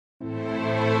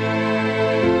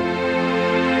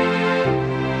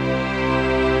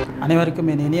அனைவருக்கும்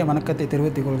என் இனிய வணக்கத்தை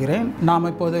தெரிவித்துக் கொள்கிறேன். நாம்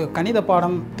இப்போது கணித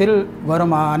பாடத்தில்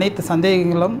வரும் அனைத்து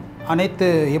சந்தேகங்களும்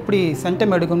எப்படி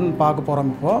சென்டம் எடுக்கணும்னு பார்க்க போகிறோம்.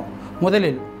 இப்போது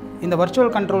முதலில் இந்த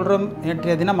வர்ச்சுவல் கண்ட்ரோல் ரூம்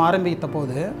நேற்றைய தினம் ஆரம்பித்த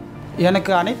போது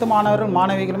எனக்கு அனைத்து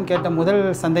மாணவிகளும் கேட்ட முதல்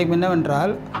சந்தேகம்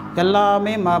என்னவென்றால்,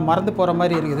 எல்லாமே மறந்து போகிற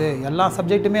மாதிரி இருக்குது, எல்லா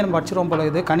சப்ஜெக்ட்டுமே நம்ம படிச்சிருவோம் போல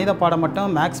இருக்குது, கணித பாடம்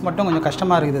மட்டும் மேக்ஸ் மட்டும் கொஞ்சம்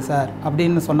கஷ்டமாக இருக்குது சார்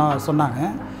அப்படின்னு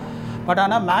சொன்னாங்க. பட்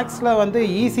ஆனால் மேக்ஸில் வந்து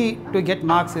ஈஸி டு கெட்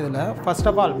மார்க்ஸ். இதில் ஃபர்ஸ்ட்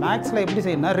ஆஃப் ஆல் மேக்ஸில் எப்படி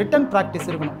செய்யணும்னா ரிட்டன் ப்ராக்டிஸ்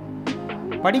இருக்கணும்,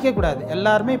 படிக்கக்கூடாது.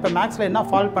 எல்லாருமே இப்போ மேக்ஸில் என்ன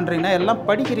ஃபால்ட் பண்ணுறீங்கன்னா, எல்லாம்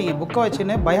படிக்கிறீங்க, புக்கை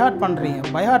வச்சுன்னு பைஹார்ட் பண்ணுறீங்க.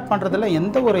 பைஹார்ட் பண்ணுறதுல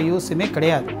எந்த ஒரு யூஸுமே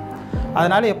கிடையாது.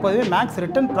 அதனால் எப்போதுமே மேக்ஸ்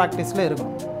ரிட்டன் ப்ராக்டிஸில்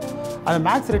இருக்கணும். அது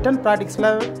மேக்ஸ் ரிட்டன் ப்ராக்டிஸில்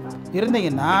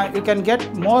இருந்தீங்கன்னா you can get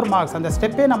more marks. அந்த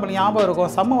ஸ்டெப்பே நம்மளுக்கு ஞாபகம்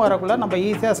இருக்கும். சம்மு வரக்குள்ளே நம்ம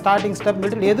ஈஸியாக ஸ்டார்டிங் ஸ்டெப்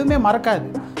மிடில் எதுவுமே மறக்காது.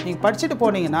 நீங்கள் படிச்சுட்டு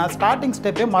போனீங்கன்னா ஸ்டார்டிங்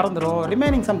ஸ்டெப்பே மறந்துடும்,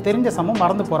 ரிமைனிங் சம் தெரிஞ்ச சம்மும்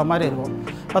மறந்து போகிற மாதிரி இருக்கும்.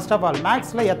 ஃபர்ஸ்ட் ஆஃப் ஆல்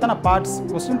மேக்ஸில் எத்தனை பார்ட்ஸ்?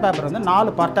 கொஸ்டின் பேப்பர் வந்து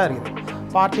 4 பார்ட்டாக இருக்குது.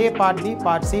 Part A, part B,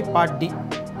 part C, part D.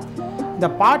 இந்த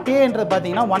பார்ட் ஏன்றது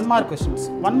பார்த்தீங்கன்னா 1 mark questions.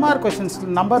 1 mark questions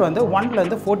number வந்து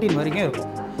 1லேருந்து 14 வரைக்கும் இருக்கும்.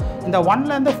 இந்த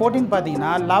 1லேருந்து 14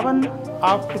 பார்த்தீங்கன்னா 11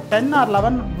 up to 10 or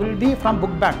 11 will be from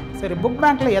book bank. சரி, புக்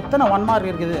பேங்க்கில் எத்தனை 1 மார்க்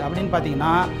இருக்குது அப்படின்னு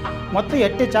பார்த்தீங்கன்னா மொத்தம்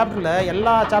 8 சாப்டரில்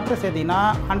எல்லா சாப்டரும் சேர்த்திங்கன்னா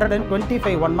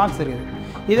 125 1 மார்க்ஸ் இருக்குது.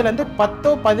 இதுலேருந்து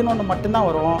 10 11 மட்டும்தான்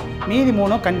வரும், மீதி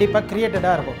 3 கண்டிப்பாக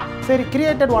கிரியேட்டடாக இருக்கும். சரி,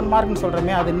 கிரியேட்டட் 1 மார்க்னு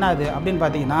சொல்கிறோமே, அது என்னது அப்படின்னு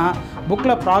பார்த்தீங்கன்னா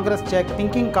புக்கில் progress check,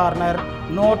 thinking corner,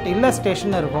 note,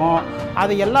 illustration இருக்கும்.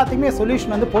 அது எல்லாத்தையுமே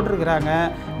சொல்யூஷன் வந்து போட்டிருக்கிறாங்க.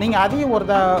 நீங்கள் அதையும் ஒரு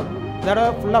தடவை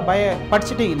ஃபுல்லாக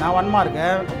படிச்சிட்டிங்கன்னா 1 மார்க்கை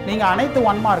நீங்கள் அனைத்து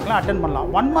 1 மார்க்லாம் அட்டன் பண்ணலாம்.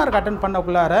 1 மார்க் அட்டன்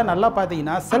பண்ணக்குள்ளார நல்லா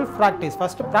பார்த்தீங்கன்னா செல்ஃப் ப்ராக்டிஸ்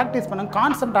ஃபஸ்ட்டு ப்ராக்டிஸ் பண்ணுங்க.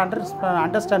 கான்செப்ட்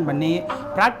அண்டர்ஸ்டாண்ட் பண்ணி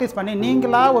ப்ராக்டிஸ் பண்ணி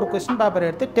நீங்களாக ஒரு கொஸ்டின் பேப்பர்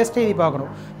எடுத்து டெஸ்ட் எழுதி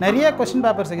பார்க்கணும். நிறைய கொஸ்டின்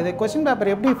பேப்பர்ஸ் இருக்குது. கொஸ்டின்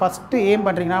பேப்பர் எப்படி ஃபஸ்ட்டு எய்ம்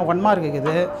பண்ணுறீங்கன்னா 1 மார்க்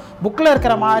இருக்குது, புக்கில்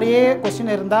இருக்கிற மாதிரியே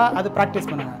கொஸ்டின் இருந்தால் அது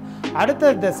ப்ராக்டிஸ் பண்ணுங்கள். அடுத்து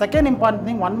இந்த செகண்ட் இம்பார்ட்டன்ட்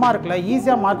திங், 1 மார்க்கில்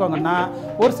ஈஸியாக மார்க் வாங்கன்னா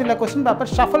ஒரு சில கொஸ்டின் பேப்பர்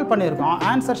ஷஃபில் பண்ணியிருக்கோம்,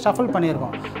 ஆன்சர் ஷஃபில்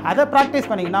பண்ணியிருக்கோம். அதை ப்ராக்டிஸ்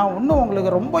பண்ணிங்கன்னா இன்னும்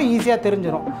உங்களுக்கு ரொம்ப ஈஸியாக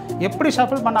தெரிஞ்சிடும். எப்படி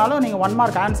ஷஃபில் பண்ணாலும் நீங்கள் 1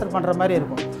 மார்க் ஆன்சர் பண்ணுற மாதிரி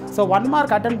இருக்கும். ஸோ 1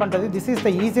 மார்க் அட்டன் பண்ணுறது this is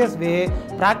the easiest way.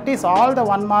 Practice all the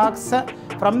 1 marks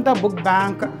from the book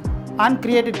bank and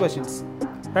created questions.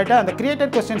 ரைட்டா? அந்த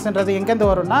கிரியேட்டட் கொஸ்டின்ஸ்ன்றது எங்கேருந்து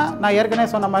வரும்னா, நான் ஏற்கனவே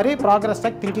சொன்ன மாதிரி ப்ராக்ரஸ்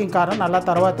செக், திங்கிங் காரணம் நல்லா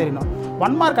தரவாக தெரியணும்.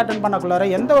 1 மார்க் அட்டன் பண்ணக்குள்ளார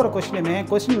எந்த ஒரு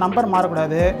கொஸ்டின் நம்பர்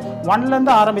மாறக்கூடாது.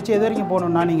 1லேருந்து ஆரம்பித்து எது வரைக்கும்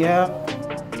போகணுன்னா நீங்கள்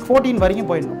 14 வரைக்கும்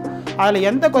போயிடணும். அதில்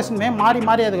எந்த கொஸ்டினுமே மாறி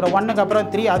அதுக்கு 1க்கு அப்புறம்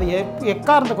 3 அது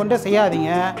எக்காரணத்தை கொண்டு செய்யாதீங்க.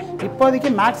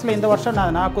 இப்போதைக்கு மேக்ஸில் இந்த வருஷம்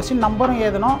என்னதுன்னா கொஸ்டின் நம்பரும்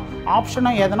எழுதணும்,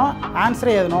 ஆப்ஷனும் எழுதணும்,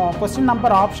 ஆன்சரும் எழுதணும். கொஸ்டின்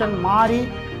நம்பர் ஆப்ஷன் மாறி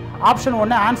ஆப்ஷன்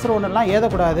 1 ஆன்சர் 1லாம்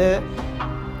எழுதக்கூடாது.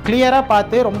 கிளியராக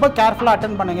பார்த்து ரொம்ப கேர்ஃபுல்லாக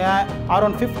அட்டன் பண்ணுங்கள்.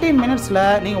 அரௌண்ட் 15 மினிட்ஸில்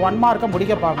நீங்கள் 1 மார்க்கை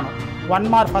முடிக்க பார்க்கணும். 1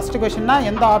 மார்க் ஃபஸ்ட்டு கொஸ்டின்னா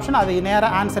எந்த ஆப்ஷன் அது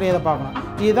நேராக ஆன்சர் எழுத பார்க்கணும்.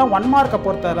 இதுதான் 1 மார்க்கை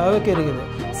பொறுத்த அளவுக்கு இருக்குது.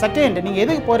 செகண்ட், நீங்கள்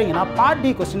எதுக்கு போகிறீங்கன்னா பார்ட் டி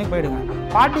கொஸ்டினுக்கு போயிடுங்க.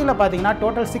 பார்ட் டியில் பார்த்தீங்கன்னா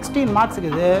டோட்டல் 16 மார்க்ஸ்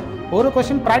இருக்குது. ஒரு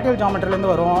கொஸ்டின் ப்ராக்டிகல்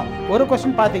ஜியோமெட்ரிலேருந்து வரும், ஒரு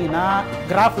கொஸ்டின் பார்த்தீங்கன்னா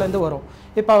கிராஃப்லேருந்து வரும்.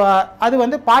 இப்போ அது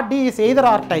வந்து part D is either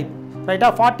R type. ரைட்டா?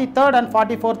 43rd and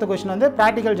 44th கொஸ்டின் வந்து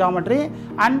ப்ராக்டிகல் ஜியோமெட்ரி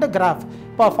அண்ட் கிராஃப்.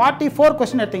 இப்போ 44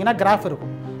 கொஸ்டின் எடுத்திங்கன்னா கிராஃப்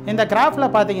இருக்கும். இந்த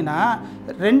கிராஃபில் பார்த்தீங்கன்னா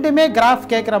ரெண்டுமே கிராஃப்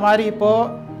கேட்குற மாதிரி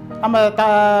இப்போது நம்ம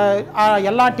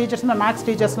எல்லா டீச்சர்ஸுமே மேக்ஸ்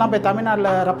டீச்சர்ஸ்லாம் போய் தமிழ்நாட்டில்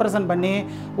ரெப்ரசன்ட் பண்ணி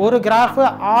ஒரு கிராஃப்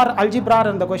ஆர் அல்ஜிப்ரார்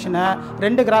இந்த கொஷினை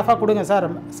 2 கிராஃபாக கொடுங்க சார்,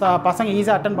 பசங்க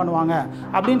ஈஸியாக அட்டன் பண்ணுவாங்க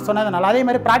அப்படின்னு சொன்னதுனால அதே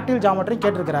மாதிரி ப்ராக்டிகல் ஜியோமெட்ரி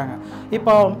கேட்டிருக்கிறாங்க.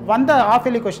 இப்போ வந்த half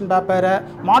yearly question paper,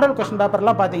 model question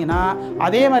பேப்பர்லாம் பார்த்தீங்கன்னா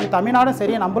அதே மாதிரி தமிழ்நாடும்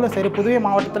சரி, நம்மளும் சரி, புதுவை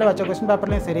மாவட்டத்தில் வச்ச கொஷின்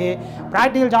பேப்பர்லேயும் சரி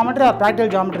practical geometry R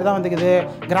practical geometry தான் வந்துருக்குது,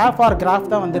 கிராஃப் ஆர் கிராஃப்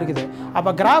தான் வந்துருக்குது.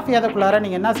 அப்போ கிராஃப் எதுக்குள்ளார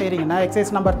நீங்கள் என்ன செய்கிறீங்கன்னா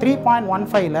எக்ஸசைஸ் நம்பர்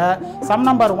 3.15ல் சம்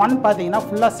நம்பர் 1 பார்த்தீங்கன்னா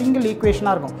ஃபுல்லாக சிங்கிள்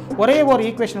ஈக்குவேஷனாக இருக்கும். ஒரே ஒரு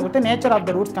ஈக்குவேஷன் கொடுத்து நேச்சர் ஆஃப்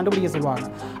த ரூட்ஸ் கண்டுபிடிக்க சொல்லுவாங்க.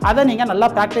 அதை நீங்கள் நல்லா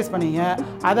ப்ராக்டிஸ் பண்ணீங்க.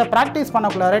 அதை ப்ராக்டிஸ்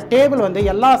பண்ணக்குள்ளார டேபிள் வந்து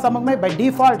எல்லா சம்முக்குமே பை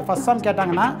டிஃபால்ட் ஃபஸ்ட் சம்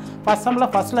கேட்டாங்கன்னா ஃபஸ்ட் சம்மில்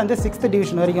ஃபஸ்ட்லேருந்து 6th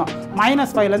டிவிஷன் வரைக்கும்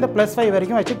 -5லேருந்து +5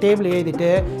 வரைக்கும் வச்சு டேபிள்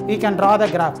எழுதிட்டு you can draw the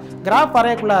graph. Graph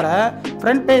வரைக்குள்ளார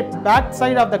front back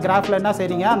side of the கிராஃபில் என்ன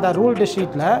செய்கிறீங்க, அந்த ரூல்டு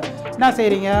ஷீட்டில் என்ன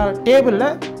செய்கிறீங்க, டேபிளில்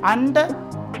அண்ட்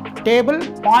டேபிள்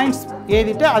பாயிண்ட்ஸ்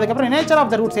எழுதிட்டு அதுக்கப்புறம் நேச்சர் ஆஃப்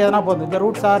த ரூட்ஸ் எதனா போதும். இந்த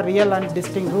roots are real and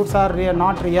டிஸ்டிங், roots R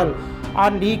not real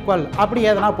and equal அப்படி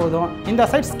எதனா போதும். இந்த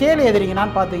சைட் ஸ்கேல்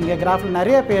எழுதுறீங்கன்னு பார்த்தீங்க. கிராஃபில்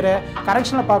நிறைய பேர்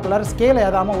கரெக்ஷனில் பார்க்கலாரு ஸ்கேல்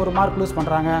எழுதாமல் 1 மார்க் லூஸ்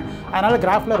பண்ணுறாங்க. அதனால்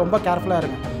கிராஃபில் ரொம்ப கேர்ஃபுல்லாக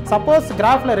இருங்க. சப்போஸ்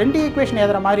கிராஃபில் 2 ஈக்குவேஷன்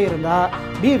எழுதுகிற மாதிரி இருந்தால்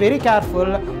பி வெரி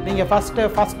கேர்ஃபுல். நீங்கள்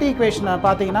ஃபஸ்ட்டு ஈக்குவேஷனை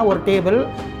பார்த்தீங்கன்னா ஒரு டேபிள்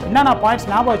என்னென்ன பாயிண்ட்ஸ்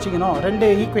ஞாபகம் வச்சுக்கணும். 2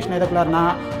 ஈக்குவேஷன் எதுக்குள்ளாருனா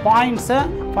பாயிண்ட்ஸை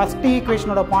ஃபஸ்ட்டு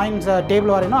ஈக்குவேஷனோட பாயிண்ட்ஸ்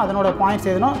டேபிள் வரையணும், அதனோட பாயிண்ட்ஸ்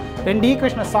எழுதணும். 2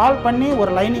 ஈக்குவேஷனை சால்வ் பண்ணி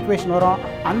ஒரு லைன் ஈக்குவேஷன் வரும்.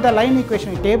 அந்த லைன்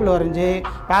ஈக்குவேஷனுக்கு டேபிள் வரைஞ்சி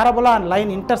பேரபோலா அண்ட்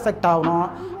லைன் இன்டர்செக்ட் ஆகணும்.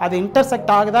 அது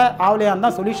இன்டர்செக்ட் ஆகுதா ஆகலையா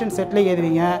இருந்தால் சொல்யூஷன் செட்டில்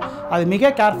எழுதுவீங்க. அது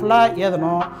மிக கேர்ஃபுல்லாக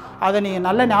எழுதணும். அதை நீங்கள்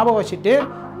நல்ல ஞாபகம் வச்சுட்டு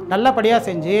நல்லபடியாக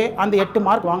செஞ்சு அந்த 8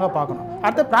 மார்க் வாங்க பார்க்கணும்.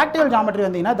 அடுத்து ப்ராக்டிக்கல் ஜாமெட்ரி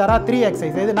வந்தீங்கன்னா there are 3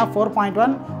 எக்ஸசைஸ். இதுனா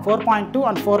 4.1, 4.2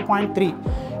 and 4.3.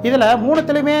 இதில்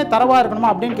மூணுத்துலையுமே தரவாக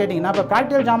இருக்கணுமா அப்படின்னு கேட்டிங்கன்னா இப்போ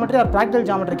ப்ராக்டிக்கல்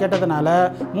ஜாமெட்ரி கேட்டதுனால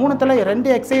மூணுத்தில்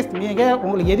 2 எக்ஸசைஸ் நீங்கள்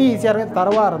உங்களுக்கு எது ஈஸியாக இருக்குது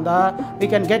தரவாக இருந்தால் we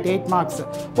can get 8 marks.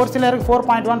 ஒரு சிலருக்கு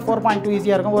 4.1, 4.2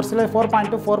 ஈஸியாக இருக்கும், ஒரு சிலர்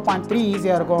 4.2, 4.3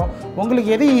 ஈஸியாக இருக்கும்.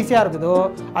 உங்களுக்கு எது ஈஸியாக இருக்குதோ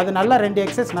அது நல்லா 2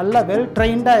 எக்ஸசைஸ் நல்லா வெல்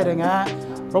ட்ரெயின்டாக இருங்க.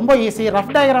 ரொம்ப ஈஸி.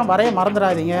 ரஃப் டயக்ராம் வரைய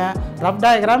மறந்துடாதீங்க. Rough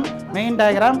diagram, main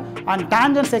diagram and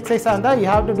tangents எக்ஸசைஸாக இருந்தால் you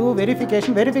have to two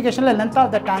வெரிஃபிகேஷனில் length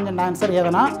of the tangent answer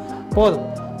எதனா போதும்.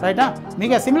 ரைட்டா?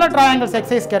 மிக சிமிலர் ட்ரையாங்கிள்ஸ்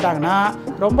எக்ஸசைஸ் கேட்டாங்கன்னா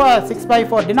ரொம்ப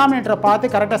 6/4 டினாமினேட்டரை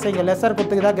பார்த்து கரெக்டாக செய்யுங்க. Lesser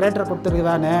கொடுத்துருக்குதா greater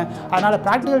கொடுத்துருக்குதான்னு. அதனால்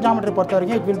ப்ராக்டிக்கல் ஜாமெட்ரி பொறுத்த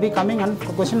வரைக்கும் it will be coming and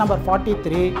question number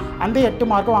 43 அந்த 8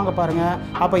 மார்க்கும் வாங்க பாருங்கள்.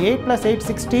 அப்போ 8 + 8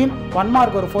 16, 1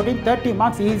 மார்க் ஒரு 14, 30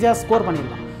 மார்க்ஸ் ஈஸியாக ஸ்கோர்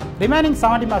பண்ணிடலாம். Remaining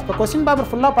 70 marks. இப்போ கொஸ்டின் பேப்பர்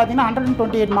ஃபுல்லாக பார்த்தீங்கன்னா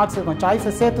 128 மார்க்ஸ் இருக்கும்.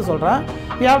 சாய்ஸை சேர்த்து சொல்கிறேன்.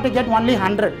 we have to get only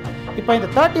 100. இப்போ இந்த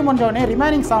 30 முடிஞ்சோடனே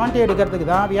ரிமைனிங் 70 எடுக்கிறதுக்கு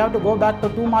தான் we have to go back to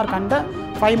 2 mark and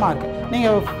 5 mark.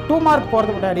 நீங்கள் 2 மார்க்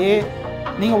போகிறதுக்கு முன்னாடி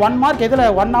நீங்கள் 1 மார்க் எதில்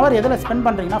 1 hour எதில் ஸ்பெண்ட்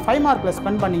பண்ணுறீங்கன்னா 5 மார்க்கில்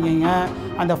ஸ்பெண்ட் பண்ணிக்கிங்க.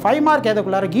 அந்த 5 mark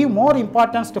எதுக்குள்ளார give more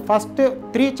importance to first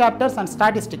 3 chapters and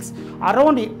statistics.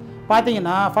 Around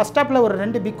பார்த்தீங்கன்னா ஃபஸ்ட் சாப்டரில் ஒரு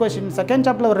 2 பிக் கொஸ்டின், செகண்ட்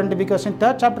சாப்டரில் ஒரு 2 பிக் கொஸ்டின்,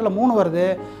 தேர்ட் சாப்டரில் 3 வருது,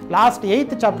 லாஸ்ட்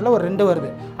 8th சாப்டரில் ஒரு 2 வருது.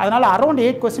 அதனால் அரௌண்ட்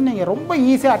 8 கொஸ்டின் நீங்கள் ரொம்ப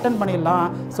ஈஸியாக அட்டன் பண்ணிடலாம்.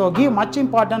 So give much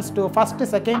importance to first,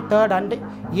 second, third and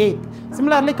 8th.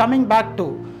 Similarly coming back to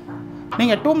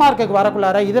நீங்கள் 2 மார்க்குக்கு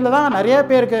வரக்குள்ளார இதில் தான் நிறைய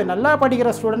பேருக்கு நல்லா படிக்கிற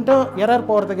ஸ்டூடெண்ட்டும் எரர்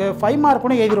போகிறதுக்கு 5 மார்க்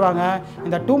கூட எழுதிடுவாங்க.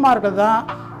 இந்த 2 மார்க்கு தான்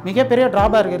மிகப்பெரிய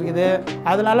ட்ராபேக் இருக்குது.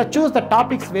 அதனால் choose the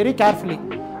topics very carefully.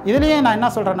 இதுலேயே நான் என்ன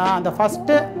சொல்கிறேன்னா அந்த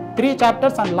first 3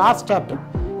 chapters and last chapter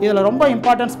இதில் ரொம்ப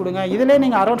இம்பார்ட்டன்ஸ் கொடுங்க. இதிலே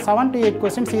நீங்கள் அரௌண்ட் 7 to 8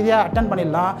 கொஸ்டின்ஸ் ஈஸியாக அட்டன்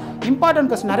பண்ணிடலாம். இம்பார்ட்டன்ட்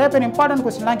கொஸ்டின் நிறைய பேர் இம்பார்ட்டன்ட்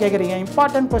கொஸ்டின்லாம் கேட்குறீங்க.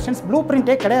 இம்பார்ட்டன்ட் கொஸ்டின்ஸ் ப்ளூ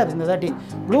பிரிண்ட்டே கிடையாது இந்த தாட்டி.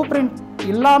 ப்ளூ பிரிண்ட்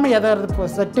இல்லாமல் எதாவது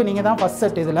செட்டு நீங்கள் தான் ஃபஸ்ட்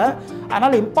செட் இதில்.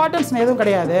 அதனால் இம்பார்ட்டன்ஸ் எதுவும்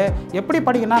கிடையாது. எப்படி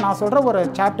படிக்கணும்னா நான் சொல்கிற ஒரு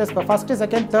சாப்டர்ஸ் இப்போ ஃபஸ்ட்டு,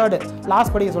 செகண்ட், தேர்டு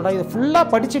லாஸ்ட் படிக்க சொல்கிறேன். இது ஃபுல்லாக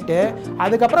படிச்சுட்டு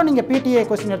அதுக்கப்புறம் நீங்கள் பிடிஏ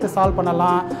கொஸ்டின் எடுத்து சால்வ்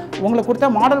பண்ணலாம். உங்களுக்கு கொடுத்த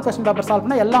மாடல் கொஸ்டின் பேப்பர் சால்வ்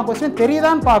பண்ணால் எல்லா கொஸ்டினும்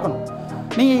தெரியுதான்னு பார்க்கணும்.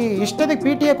 நீங்கள் இஷ்டத்துக்கு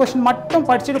பிடிஏ கொஸ்டின் மட்டும்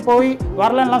படிச்சுட்டு போய்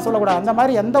வரலன்னெலாம் சொல்லக்கூடாது. அந்த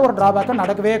மாதிரி எந்த ஒரு ட்ராபேக்கும்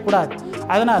நடக்கவே கூடாது.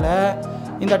 அதனால்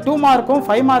இந்த 2 மார்க்கும்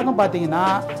 5 மார்க்கும் பார்த்தீங்கன்னா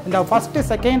இந்த first,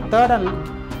 second, third and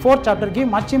 4th chapter give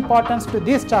much importance to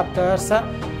these chapters.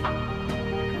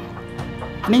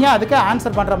 நீங்கள் அதுக்கு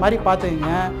ஆன்சர் பண்ணுற மாதிரி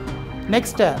பார்த்துக்கிங்க.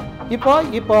 நெக்ஸ்ட்டு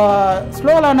இப்போ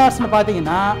ஸ்லோ லேர்னர்ஸ்னு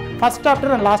பார்த்தீங்கன்னா first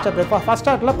chapter and last chapter. இப்போ ஃபஸ்ட்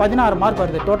சாப்டரில் 16 மார்க்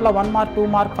வருது. டோட்டலாக 1 மார்க், 2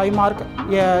 மார்க், 5 மார்க்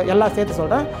எல்லாம் சேர்த்து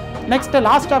சொல்கிறேன். நெக்ஸ்ட்டு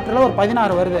லாஸ்ட் சாப்டரில் ஒரு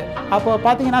 16 வருது. அப்போ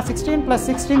பார்த்தீங்கன்னா 16 +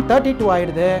 16 32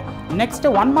 ஆகிடுது.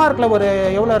 நெக்ஸ்ட்டு 1 மார்க்கில் ஒரு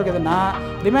எவ்வளோ இருக்குதுன்னா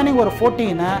ரிமைனிங் ஒரு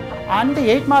 14 அண்ட்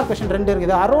 8 மார்க் கொஸ்டின் 2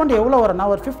 இருக்குது. அரௌண்ட் எவ்வளோ வரும்னா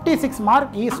ஒரு 56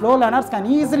 mark slow learners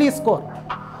can easily score.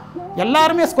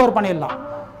 எல்லாருமே ஸ்கோர் பண்ணிடலாம்.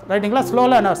 ரைட்டுங்களா? ஸ்லோ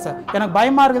லேர்னர்ஸ் எனக்கு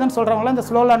பயமாக இருக்குதுன்னு சொல்கிறவங்களாம் இந்த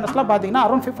ஸ்லோ லேர்னர்ஸ்லாம் பார்த்தீங்கன்னா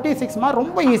அரௌண்ட் 56 மார்க்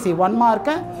ரொம்ப ஈஸி. 1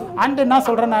 மார்க்கு அண்ட் என்ன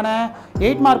சொல்கிறேன் நான்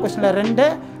 8 மார்க் கொஸ்டினில் 2.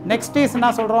 நெக்ஸ்ட் இஸ் என்ன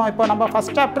சொல்கிறோம் இப்போ நம்ம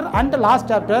first chapter and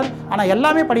last chapter. ஆனால்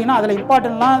எல்லாமே படிக்கணும். அதில்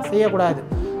இம்பார்ட்டன்ட்லாம் செய்யக்கூடாது.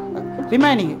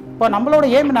 ரிமைனிங் இப்போ நம்மளோட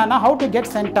எய்ம் என்னன்னா ஹவு டு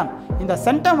கெட் சென்டம். இந்த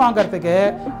சென்டம் வாங்குறதுக்கு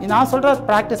நான் சொல்கிற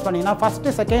ப்ராக்டிஸ் பண்ணிங்கன்னா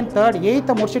ஃபஸ்ட்டு, செகண்ட், தேர்ட்,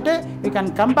 8th முடிச்சுட்டு we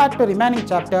can come back to remaining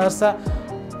chapters.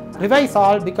 Revise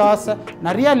all because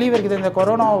நிறையா லீவ் இருக்குது. இந்த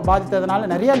கொரோனா பாதித்ததுனால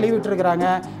நிறையா லீவ் விட்டுருக்குறாங்க.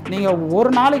 நீங்கள் ஒரு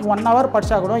நாளைக்கு 1 hour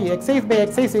படித்தா கூட exercise by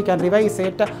exercise you can revise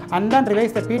it and then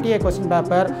revise the PTA question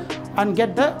paper and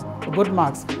get the good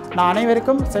marks. நான்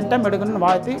அனைவருக்கும் சென்டம் எடுக்கணும்னு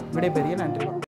வாழ்த்து விடைபெறுகிறேன். நன்றி.